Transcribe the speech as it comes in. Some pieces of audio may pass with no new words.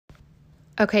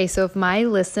Okay, so if my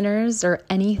listeners are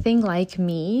anything like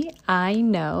me, I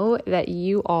know that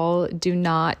you all do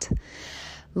not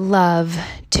love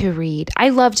to read. I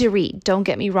love to read, don't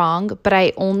get me wrong, but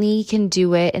I only can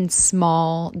do it in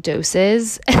small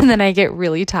doses and then I get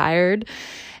really tired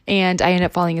and I end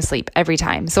up falling asleep every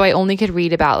time. So I only could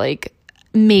read about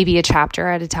maybe a chapter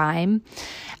at a time.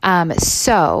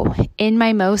 So in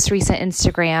my most recent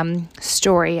Instagram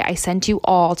story, I sent you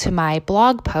all to my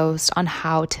blog post on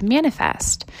how to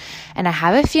manifest. And I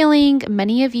have a feeling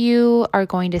many of you are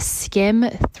going to skim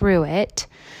through it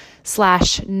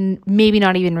 / maybe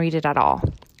not even read it at all.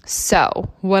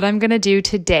 So what I'm going to do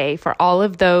today for all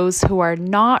of those who are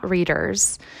not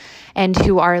readers and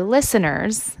who are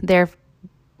listeners,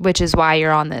 which is why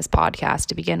you're on this podcast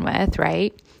to begin with,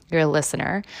 right? You're a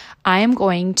listener. I am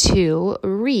going to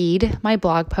read my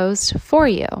blog post for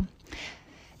you.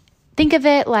 Think of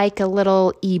it like a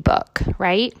little ebook,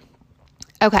 right?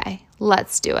 Okay,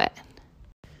 let's do it.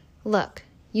 Look,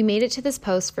 you made it to this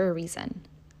post for a reason.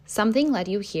 Something led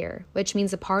you here, which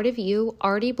means a part of you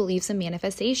already believes in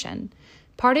manifestation.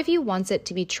 Part of you wants it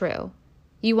to be true.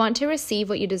 You want to receive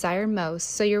what you desire most,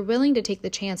 so you're willing to take the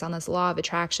chance on this law of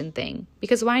attraction thing,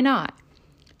 because why not?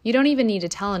 You don't even need to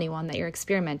tell anyone that you're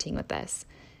experimenting with this.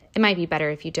 It might be better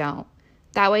if you don't.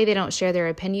 That way they don't share their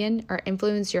opinion or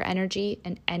influence your energy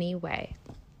in any way.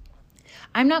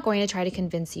 I'm not going to try to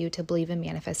convince you to believe in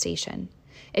manifestation.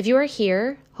 If you are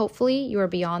here, hopefully you are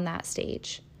beyond that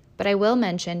stage. But I will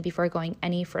mention before going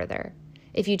any further,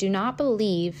 if you do not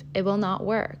believe, it will not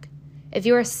work. If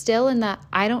you are still in that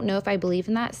I don't know if I believe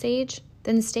in that stage,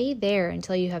 then stay there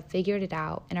until you have figured it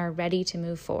out and are ready to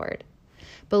move forward.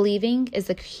 Believing is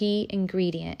the key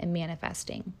ingredient in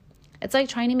manifesting. It's like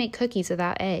trying to make cookies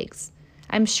without eggs.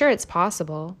 I'm sure it's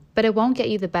possible, but it won't get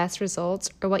you the best results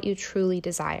or what you truly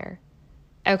desire.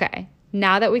 Okay,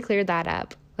 now that we cleared that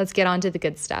up, let's get on to the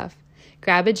good stuff.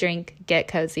 Grab a drink, get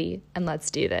cozy, and let's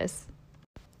do this.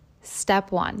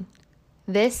 Step 1.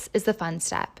 This is the fun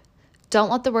step.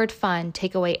 Don't let the word fun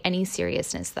take away any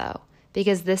seriousness though,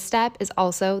 because this step is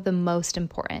also the most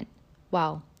important.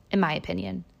 Well, in my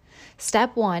opinion.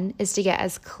 Step 1 is to get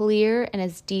as clear and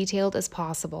as detailed as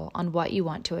possible on what you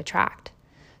want to attract.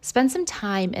 Spend some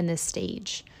time in this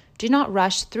stage. Do not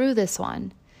rush through this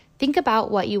one. Think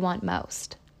about what you want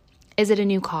most. Is it a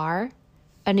new car,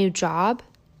 a new job,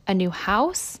 a new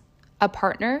house, a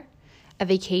partner, a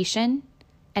vacation,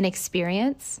 an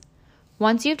experience?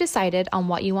 Once you've decided on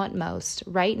what you want most,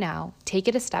 right now, take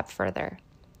it a step further.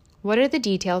 What are the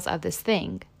details of this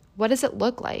thing? What does it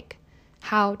look like?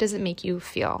 How does it make you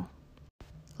feel?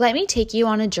 Let me take you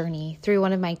on a journey through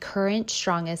one of my current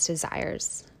strongest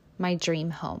desires, my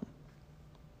dream home.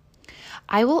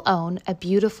 I will own a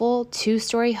beautiful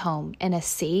 2-story home in a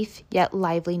safe yet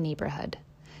lively neighborhood.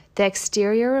 The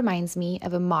exterior reminds me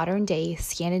of a modern-day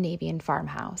Scandinavian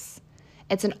farmhouse.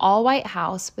 It's an all-white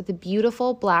house with the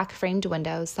beautiful black framed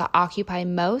windows that occupy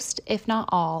most, if not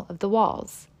all, of the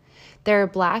walls. There are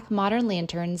black modern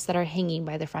lanterns that are hanging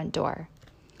by the front door.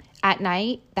 At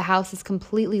night, the house is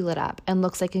completely lit up and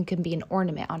looks like it can be an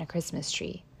ornament on a Christmas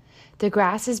tree. The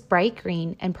grass is bright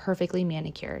green and perfectly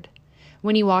manicured.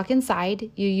 When you walk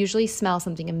inside, you usually smell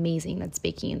something amazing that's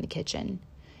baking in the kitchen.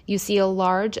 You see a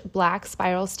large black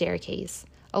spiral staircase,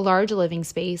 a large living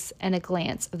space, and a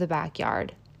glance of the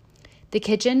backyard. The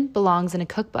kitchen belongs in a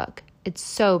cookbook. It's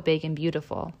so big and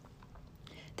beautiful.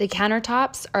 The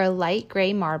countertops are a light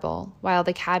gray marble, while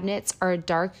the cabinets are a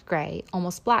dark gray,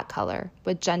 almost black color,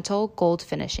 with gentle gold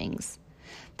finishings.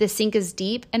 The sink is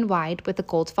deep and wide with a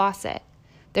gold faucet.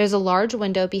 There's a large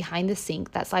window behind the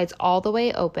sink that slides all the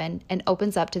way open and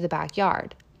opens up to the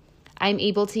backyard. I'm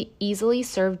able to easily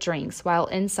serve drinks while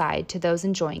inside to those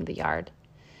enjoying the yard.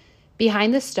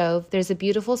 Behind the stove, there's a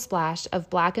beautiful splash of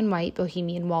black and white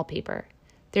bohemian wallpaper.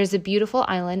 There's a beautiful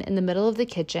island in the middle of the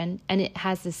kitchen, and it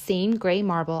has the same gray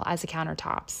marble as the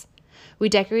countertops. We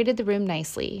decorated the room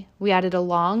nicely. We added a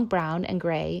long brown and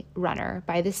gray runner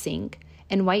by the sink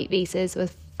and white vases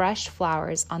with fresh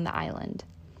flowers on the island.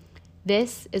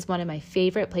 This is one of my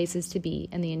favorite places to be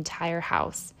in the entire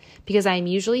house because I am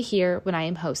usually here when I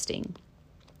am hosting.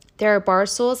 There are bar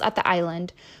stools at the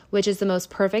island, which is the most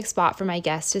perfect spot for my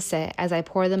guests to sit as I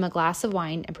pour them a glass of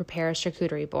wine and prepare a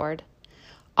charcuterie board.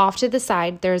 Off to the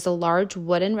side, there is a large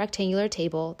wooden rectangular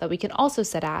table that we can also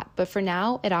sit at, but for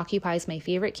now, it occupies my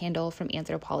favorite candle from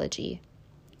Anthropologie.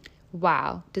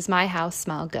 Wow, does my house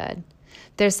smell good?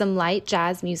 There's some light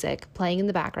jazz music playing in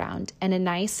the background and a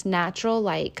nice natural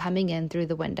light coming in through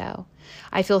the window.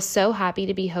 I feel so happy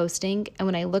to be hosting, and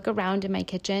when I look around in my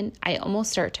kitchen, I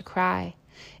almost start to cry.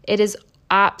 It is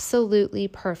absolutely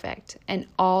perfect and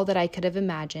all that I could have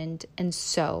imagined and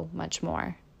so much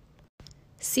more.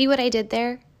 See what I did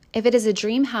there? If it is a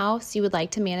dream house you would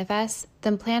like to manifest,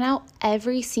 then plan out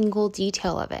every single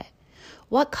detail of it.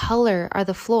 What color are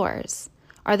the floors?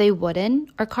 Are they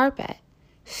wooden or carpet?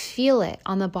 Feel it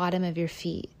on the bottom of your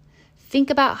feet. Think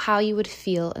about how you would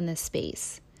feel in this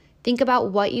space. Think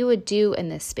about what you would do in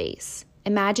this space.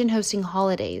 Imagine hosting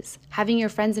holidays, having your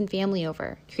friends and family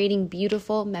over, creating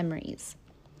beautiful memories.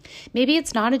 Maybe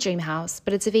it's not a dream house,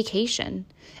 but it's a vacation.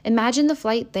 Imagine the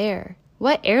flight there.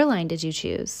 What airline did you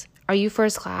choose? Are you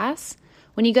first class?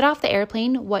 When you get off the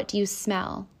airplane, what do you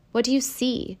smell? What do you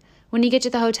see? When you get to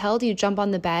the hotel, do you jump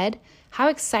on the bed? How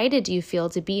excited do you feel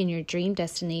to be in your dream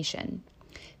destination?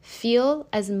 Feel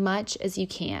as much as you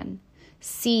can.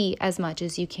 See as much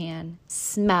as you can.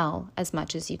 Smell as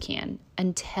much as you can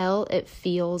until it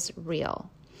feels real.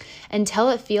 Until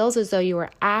it feels as though you are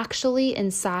actually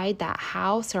inside that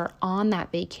house or on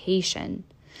that vacation.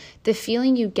 The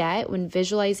feeling you get when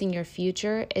visualizing your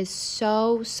future is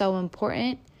so, so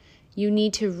important. You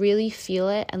need to really feel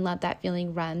it and let that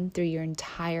feeling run through your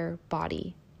entire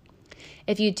body.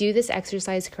 If you do this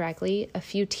exercise correctly, a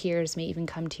few tears may even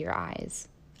come to your eyes.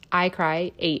 I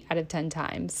cry 8 out of 10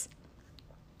 times.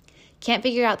 Can't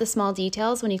figure out the small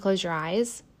details when you close your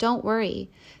eyes? Don't worry.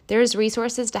 There's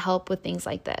resources to help with things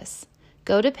like this.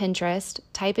 Go to Pinterest,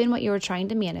 type in what you are trying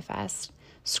to manifest,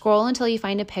 scroll until you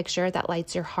find a picture that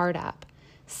lights your heart up.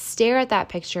 Stare at that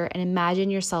picture and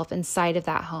imagine yourself inside of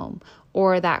that home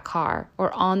or that car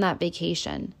or on that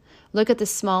vacation. Look at the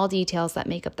small details that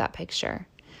make up that picture.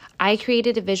 I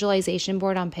created a visualization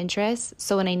board on Pinterest,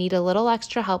 so when I need a little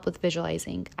extra help with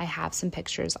visualizing, I have some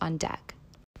pictures on deck.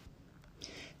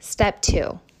 Step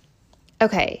 2.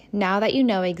 Okay, now that you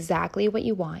know exactly what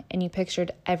you want and you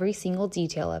pictured every single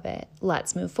detail of it,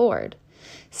 let's move forward.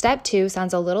 Step 2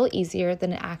 sounds a little easier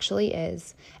than it actually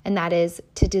is, and that is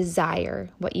to desire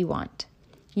what you want.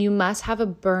 You must have a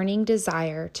burning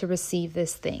desire to receive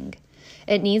this thing.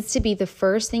 It needs to be the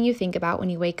first thing you think about when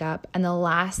you wake up and the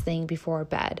last thing before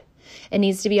bed. It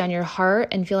needs to be on your heart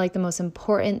and feel like the most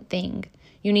important thing.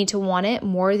 You need to want it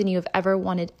more than you have ever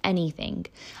wanted anything.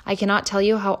 I cannot tell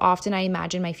you how often I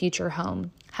imagine my future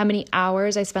home, how many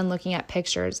hours I spend looking at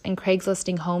pictures and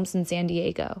Craigslisting homes in San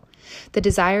Diego. The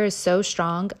desire is so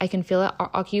strong, I can feel it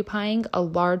occupying a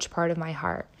large part of my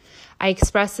heart. I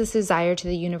express this desire to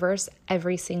the universe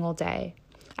every single day.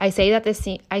 I say that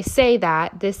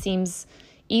this seems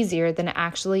easier than it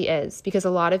actually is because a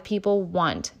lot of people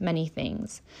want many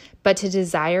things. But to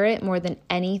desire it more than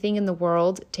anything in the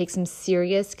world takes some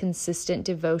serious, consistent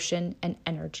devotion and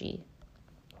energy.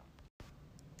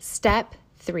 Step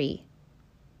 3.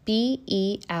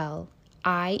 BELIEVE.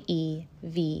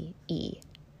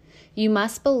 You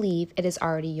must believe it is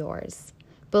already yours.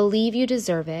 Believe you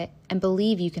deserve it and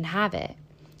believe you can have it.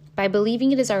 By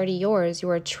believing it is already yours, you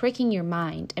are tricking your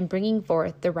mind and bringing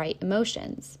forth the right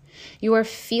emotions. You are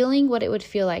feeling what it would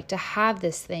feel like to have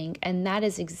this thing, and that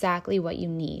is exactly what you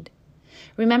need.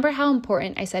 Remember how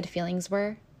important I said feelings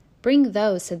were? Bring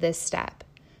those to this step.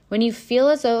 When you feel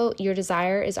as though your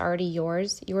desire is already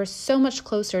yours, you are so much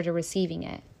closer to receiving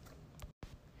it.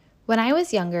 When I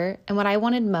was younger, and what I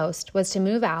wanted most was to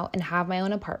move out and have my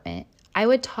own apartment, I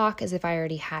would talk as if I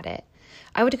already had it.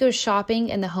 I would go shopping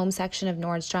in the home section of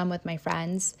Nordstrom with my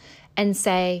friends and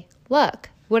say, "Look,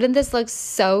 wouldn't this look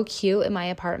so cute in my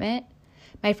apartment?"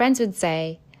 My friends would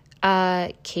say,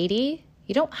 Katie,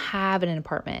 you don't have an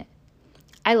apartment."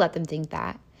 I let them think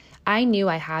that. I knew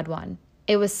I had one.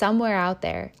 It was somewhere out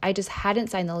there. I just hadn't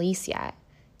signed the lease yet.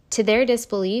 To their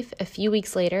disbelief, a few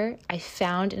weeks later, I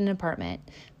found an apartment,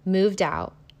 moved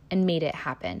out, and made it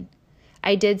happen.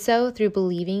 I did so through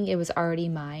believing it was already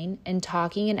mine and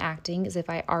talking and acting as if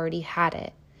I already had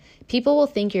it. People will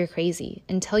think you're crazy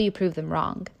until you prove them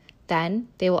wrong. Then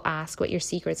they will ask what your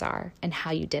secrets are and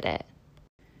how you did it.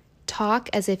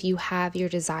 Talk as if you have your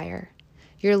desire.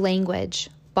 Your language,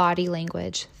 body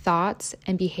language, thoughts,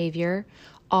 and behavior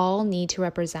all need to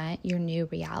represent your new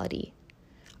reality.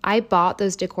 I bought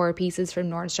those decor pieces from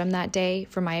Nordstrom that day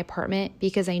for my apartment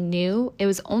because I knew it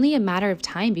was only a matter of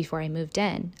time before I moved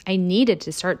in. I needed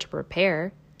to start to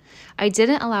prepare. I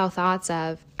didn't allow thoughts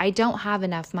of, "I don't have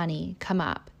enough money," come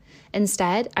up.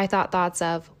 Instead, I thought thoughts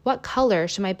of, "What color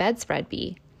should my bedspread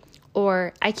be?"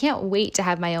 Or, "I can't wait to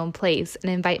have my own place and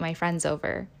invite my friends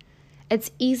over." It's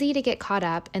easy to get caught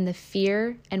up in the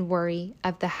fear and worry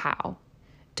of the how.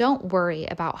 Don't worry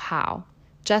about how.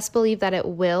 Just believe that it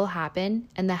will happen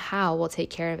and the how will take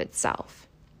care of itself.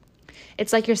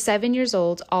 It's like you're 7 years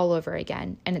old all over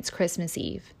again and it's Christmas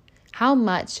Eve. How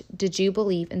much did you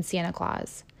believe in Santa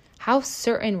Claus? How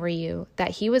certain were you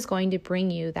that he was going to bring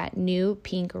you that new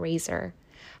pink razor?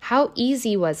 How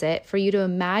easy was it for you to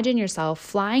imagine yourself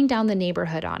flying down the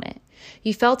neighborhood on it?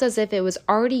 You felt as if it was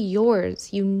already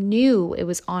yours. You knew it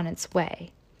was on its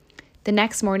way. The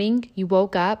next morning, you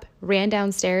woke up, ran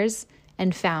downstairs,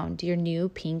 and found your new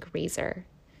pink razor.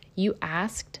 You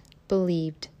asked,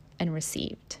 believed, and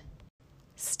received.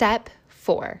 Step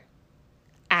 4,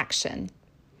 action.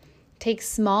 Take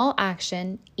small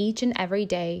action each and every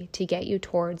day to get you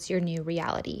towards your new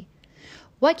reality.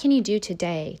 What can you do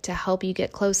today to help you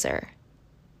get closer?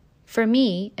 For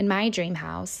me, in my dream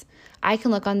house, I can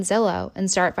look on Zillow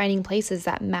and start finding places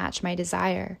that match my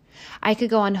desire. I could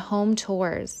go on home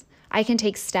tours. I can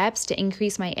take steps to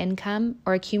increase my income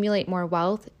or accumulate more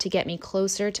wealth to get me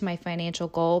closer to my financial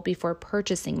goal before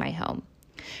purchasing my home.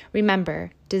 Remember,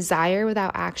 desire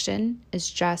without action is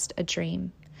just a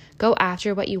dream. Go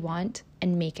after what you want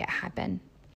and make it happen.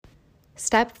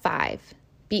 Step 5,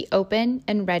 be open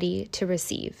and ready to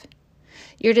receive.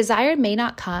 Your desire may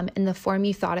not come in the form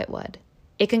you thought it would.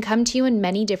 It can come to you in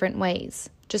many different ways.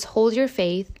 Just hold your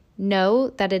faith, know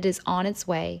that it is on its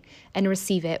way, and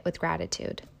receive it with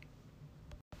gratitude.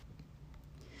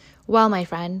 Well, my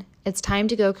friend, it's time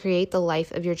to go create the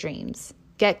life of your dreams.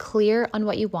 Get clear on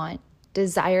what you want,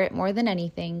 desire it more than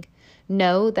anything,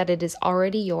 know that it is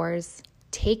already yours,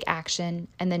 take action,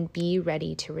 and then be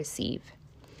ready to receive.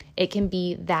 It can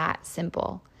be that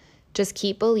simple. Just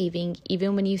keep believing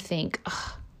even when you think,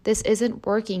 this isn't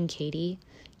working, Katie.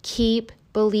 Keep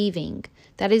believing.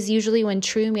 That is usually when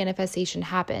true manifestation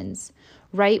happens,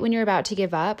 right when you're about to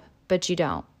give up, but you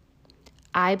don't.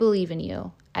 I believe in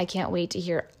you. I can't wait to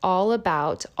hear all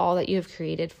about all that you have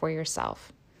created for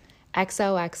yourself.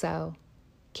 XOXO,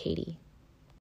 Katie.